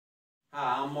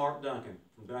Hi, I'm Mark Duncan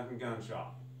from Duncan Gun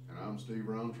Shop. And I'm Steve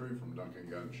Roundtree from Duncan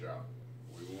Gun Shop.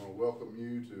 We want to welcome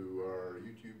you to our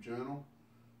YouTube channel,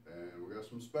 and we got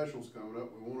some specials coming up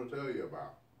we want to tell you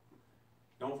about.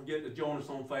 Don't forget to join us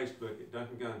on Facebook at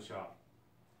Duncan Gun Shop.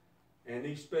 And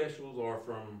these specials are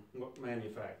from what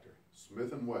manufacturer?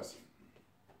 Smith & Wesson.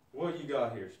 What you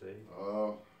got here, Steve?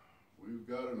 We've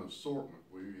got an assortment.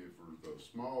 For the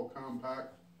small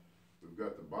compact, we've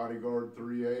got the Bodyguard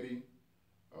 380.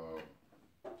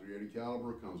 380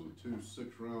 caliber, comes with two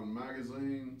 6-round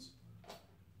magazines.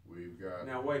 We've got...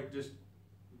 Now wait,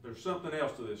 there's something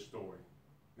else to this story.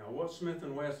 Now what Smith &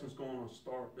 Wesson's going to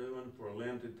start doing for a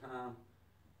limited time?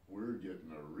 We're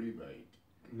getting a rebate.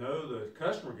 No, the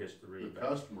customer gets the rebate. The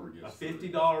customer gets a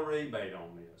 $50 rebate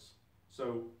on this.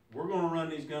 So we're going to run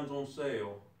these guns on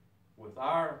sale with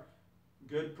our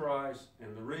good price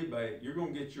and the rebate. You're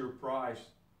going to get your price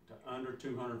to under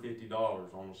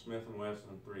 $250 on the Smith &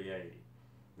 Wesson 380.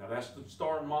 Now that's the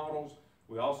starting models.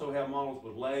 We also have models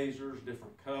with lasers,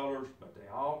 different colors, but they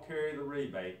all carry the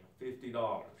rebate of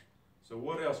 $50. So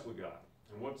what else we got?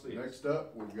 And what's this? Next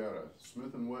up, we've got a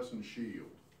Smith & Wesson Shield.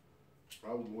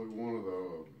 Probably one of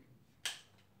the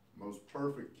most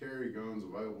perfect carry guns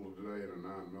available today in a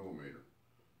 9mm.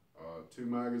 Two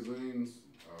magazines,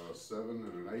 7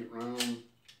 and an 8 round,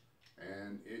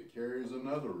 and it carries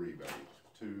another rebate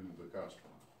to the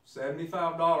customer.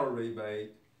 $75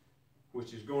 rebate,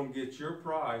 which is going to get your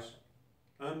price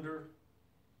under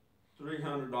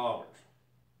 $300. Now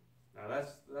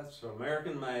that's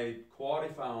American made,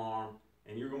 quality firearm,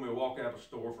 and you're going to walk out of the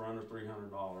store for under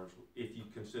 $300 if you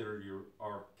consider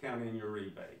or count in your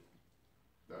rebate.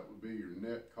 That would be your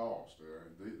net cost.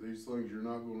 These things, you're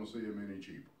not going to see them any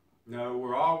cheaper. No,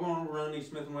 we're all going to run these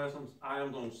Smith & Wesson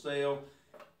items on sale,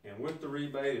 and with the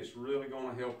rebate, it's really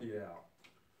going to help you out.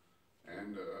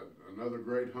 And another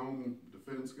great home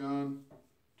defense gun,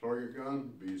 target gun,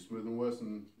 would be Smith &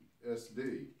 Wesson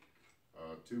SD.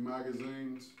 Two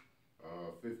magazines,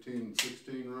 15 and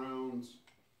 16 rounds,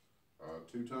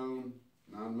 two-tone,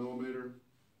 9mm.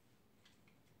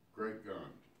 Great gun.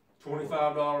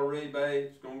 $25 rebate.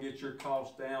 It's going to get your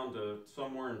cost down to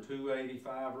somewhere in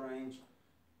 $285 range.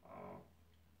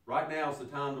 Right now is the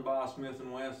time to buy Smith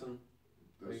 & Wesson.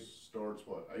 This starts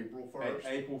what, April 1st?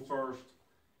 April 1st.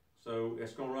 So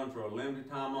it's going to run for a limited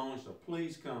time only. So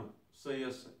please come see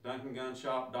us at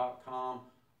DuncanGunShop.com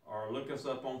or look us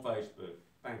up on Facebook.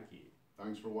 Thank you.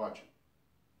 Thanks for watching.